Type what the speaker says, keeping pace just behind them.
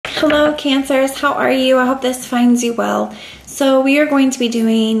Hello, Cancers. How are you? I hope this finds you well. So we are going to be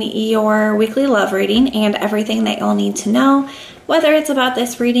doing your weekly love reading and everything that you'll need to know, whether it's about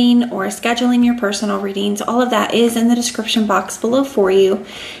this reading or scheduling your personal readings. All of that is in the description box below for you.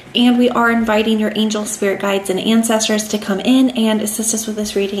 And we are inviting your angel, spirit guides, and ancestors to come in and assist us with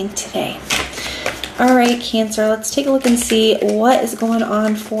this reading today. All right, Cancer, let's take a look and see what is going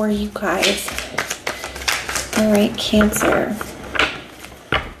on for you guys. All right, Cancer.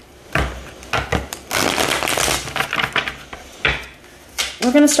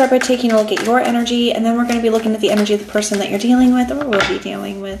 We're going to start by taking a look at your energy, and then we're going to be looking at the energy of the person that you're dealing with or will be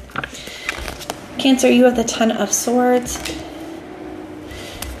dealing with. Cancer, you have the 10 of Swords,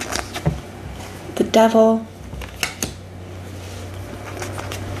 the Devil,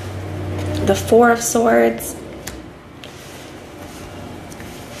 the 4 of Swords,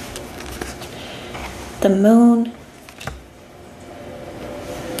 the Moon,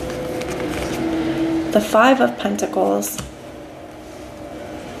 the 5 of Pentacles,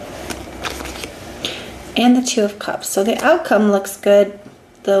 and the 2 of Cups. So the outcome looks good.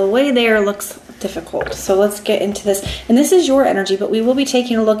 The way there looks difficult. So let's get into this. And this is your energy, but we will be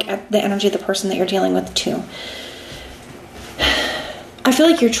taking a look at the energy of the person that you're dealing with too. I feel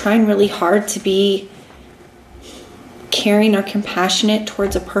like you're trying really hard to be caring or compassionate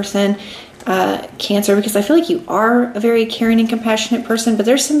towards a person, Cancer, because I feel like you are a very caring and compassionate person, but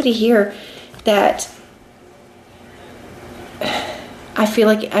there's somebody here that I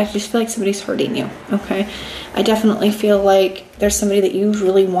just feel like somebody's hurting you, okay? I definitely feel like there's somebody that you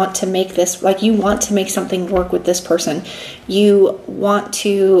really want to make this, like you want to make something work with this person. You want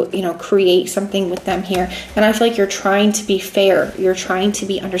to, create something with them here. And I feel like you're trying to be fair. You're trying to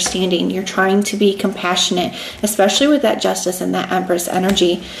be understanding. You're trying to be compassionate, especially with that Justice and that Empress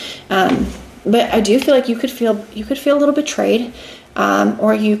energy. But I do feel like you could feel a little betrayed.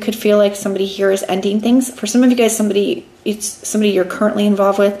 Or you could feel like somebody here is ending things. For some of you guys, it's somebody you're currently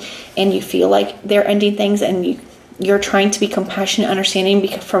involved with, and you feel like they're ending things, and you're trying to be compassionate,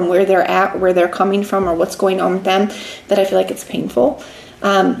 understanding from where they're at, where they're coming from, or what's going on with them, that I feel like it's painful.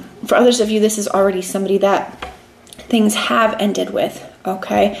 For others of you, this is already somebody that things have ended with,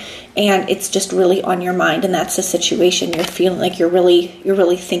 okay? And it's just really on your mind, and that's the situation. You're feeling like you're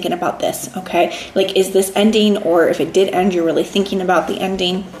really thinking about this, okay? Like, is this ending? Or if it did end, you're really thinking about the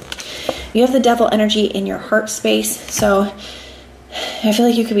ending. You have the Devil energy in your heart space, so I feel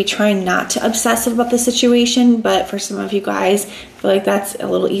like you could be trying not to obsess about the situation, but for some of you guys, I feel like that's a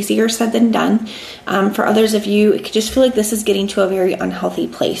little easier said than done. For others of you, it could just feel like this is getting to a very unhealthy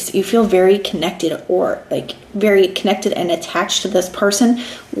place. You feel very connected, or like very connected and attached to this person,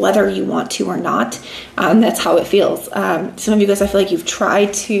 whether you want to or not. That's how it feels. Some of you guys, I feel like you've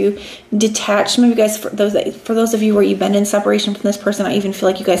tried to detach. Some of you guys, for those of you where you've been in separation from this person, I even feel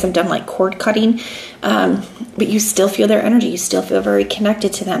like you guys have done like cord cutting, but you still feel their energy. You still feel very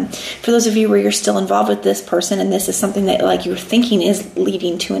connected to them. For those of you where you're still involved with this person, and this is something that like you're thinking is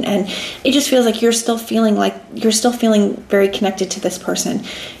leading to an end, it just feels like you're still feeling very connected to this person.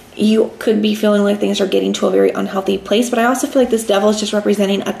 You could be feeling like things are getting to a very unhealthy place, but I also feel like this Devil is just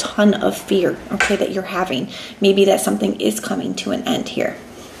representing a ton of fear, okay, that you're having. Maybe that something is coming to an end here.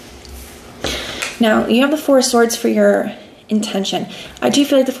 Now, you have the 4 of Swords for your intention. I do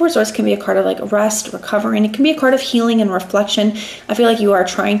feel like the 4 of Swords can be a card of like rest, recovering. It can be a card of healing and reflection. I feel like you are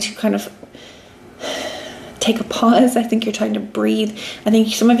trying to kind of take a pause. I think you're trying to breathe. I think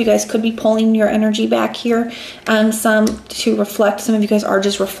some of you guys could be pulling your energy back here, some to reflect. Some of you guys are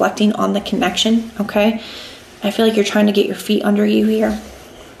just reflecting on the connection, okay? I feel like you're trying to get your feet under you here.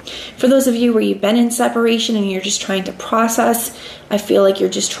 For those of you where you've been in separation and you're just trying to process, I feel like you're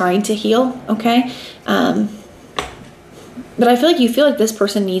just trying to heal, okay? But I feel like this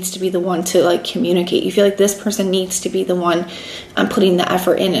person needs to be the one to like communicate. You feel like this person needs to be the one putting the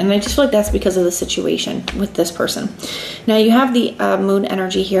effort in. And I just feel like that's because of the situation with this person. Now you have the Moon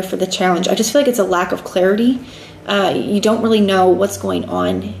energy here for the challenge. I just feel like it's a lack of clarity. You don't really know what's going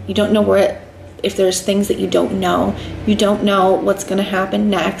on. You don't know if there's things that you don't know. You don't know what's going to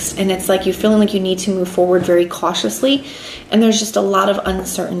happen next. And it's like you're feeling like you need to move forward very cautiously. And there's just a lot of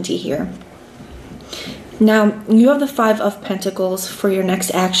uncertainty here. Now, you have the 5 of Pentacles for your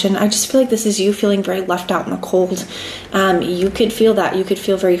next action. I just feel like this is you feeling very left out in the cold. You could feel that. You could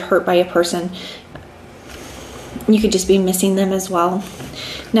feel very hurt by a person. You could just be missing them as well.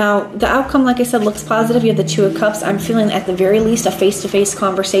 Now, the outcome, like I said, looks positive. You have the 2 of Cups. I'm feeling at the very least a face-to-face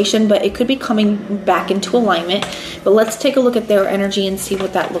conversation, but it could be coming back into alignment. But let's take a look at their energy and see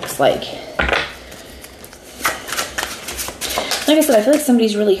what that looks like. Like I said, I feel like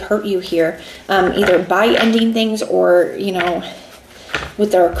somebody's really hurt you here, either by ending things or,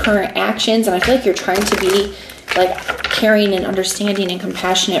 with their current actions. And I feel like you're trying to be like caring and understanding and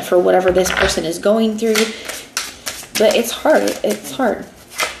compassionate for whatever this person is going through. But it's hard. It's hard.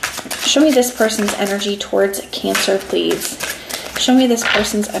 Show me this person's energy towards Cancer, please. Show me this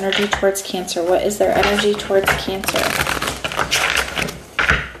person's energy towards Cancer. What is their energy towards Cancer?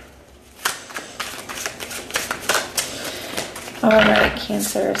 All right,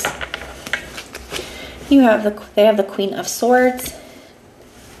 Cancers. They have the Queen of Swords,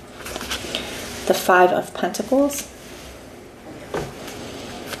 the Five of Pentacles,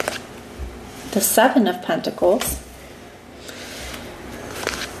 the Seven of Pentacles,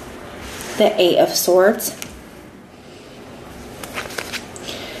 the Eight of Swords,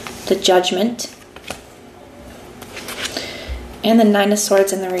 the Judgment, and the Nine of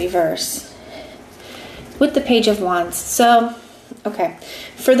Swords in the reverse with the Page of Wands. So, okay,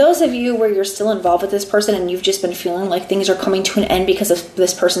 for those of you where you're still involved with this person and you've just been feeling like things are coming to an end because of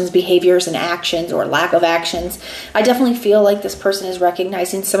this person's behaviors and actions or lack of actions, I definitely feel like this person is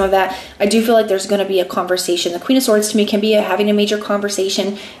recognizing some of that. I do feel like there's going to be a conversation. The Queen of Swords to me can be having a major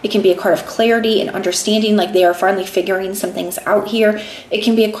conversation. It can be a card of clarity and understanding, like they are finally figuring some things out here. It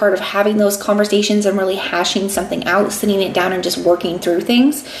can be a card of having those conversations and really hashing something out, sitting it down and just working through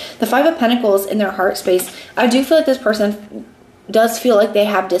things. The Five of Pentacles in their heart space, I do feel like this person does feel like they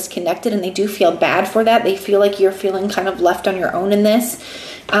have disconnected, and they do feel bad for that. They feel like you're feeling kind of left on your own in this.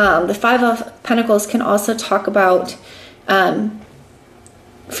 The Five of Pentacles can also talk about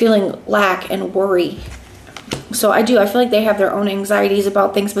feeling lack and worry. So I feel like they have their own anxieties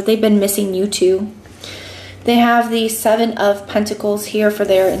about things, but they've been missing you too. They have the Seven of Pentacles here for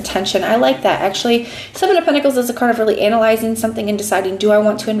their intention. I like that, actually. Seven of Pentacles is a card of really analyzing something and deciding, do I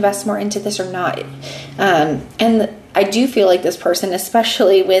want to invest more into this or not? And I do feel like this person,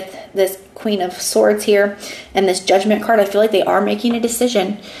 especially with this Queen of Swords here and this Judgment card, I feel like they are making a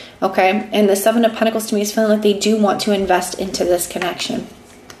decision, okay? And the Seven of Pentacles to me is feeling like they do want to invest into this connection.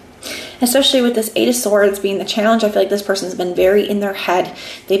 Especially with this Eight of Swords being the challenge, I feel like this person's been very in their head.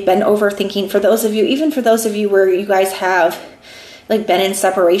 They've been overthinking. For those of you, even for those of you where you guys have like been in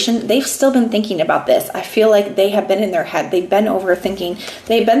separation, they've still been thinking about this. I feel like they have been in their head. They've been overthinking.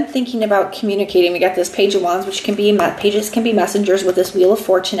 They've been thinking about communicating. We got this Page of Wands, which can be, pages can be messengers with this Wheel of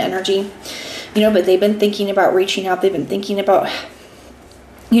Fortune energy, you know, but they've been thinking about reaching out. They've been thinking about,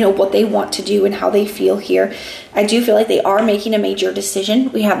 you know, what they want to do and how they feel here. I do feel like they are making a major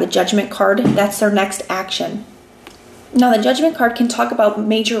decision. We have the Judgment card. That's their next action. Now, the Judgment card can talk about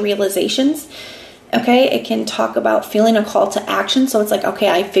major realizations. Okay, it can talk about feeling a call to action. So it's like, okay,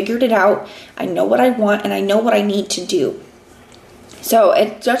 I figured it out. I know what I want and I know what I need to do. So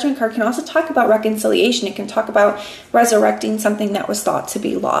a Judgment card can also talk about reconciliation. It can talk about resurrecting something that was thought to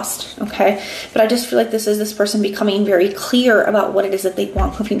be lost. Okay, but I just feel like this is this person becoming very clear about what it is that they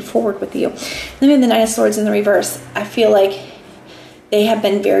want moving forward with you. Then we have the Nine of Swords in the reverse. I feel like they have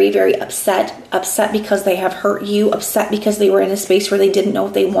been very, very upset because they have hurt you, upset because they were in a space where they didn't know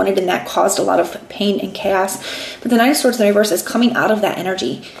what they wanted, and that caused a lot of pain and chaos. But the Nine of Swords in the reverse is coming out of that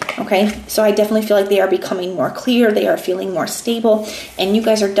energy, okay? So I definitely feel like they are becoming more clear, they are feeling more stable, and you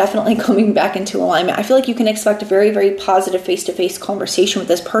guys are definitely coming back into alignment. I feel like you can expect a very, very positive face-to-face conversation with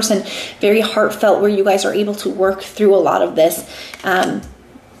this person, very heartfelt, where you guys are able to work through a lot of this.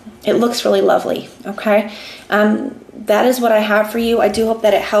 It looks really lovely, okay? That is what I have for you. I do hope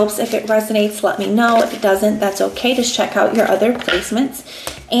that it helps. If it resonates, let me know. If it doesn't, that's okay. Just check out your other placements.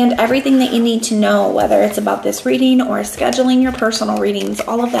 And everything that you need to know, whether it's about this reading or scheduling your personal readings,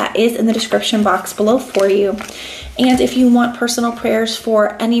 all of that is in the description box below for you. And if you want personal prayers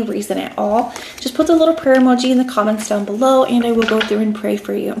for any reason at all, just put the little prayer emoji in the comments down below and I will go through and pray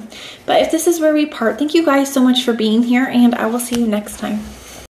for you. But if this is where we part, thank you guys so much for being here, and I will see you next time.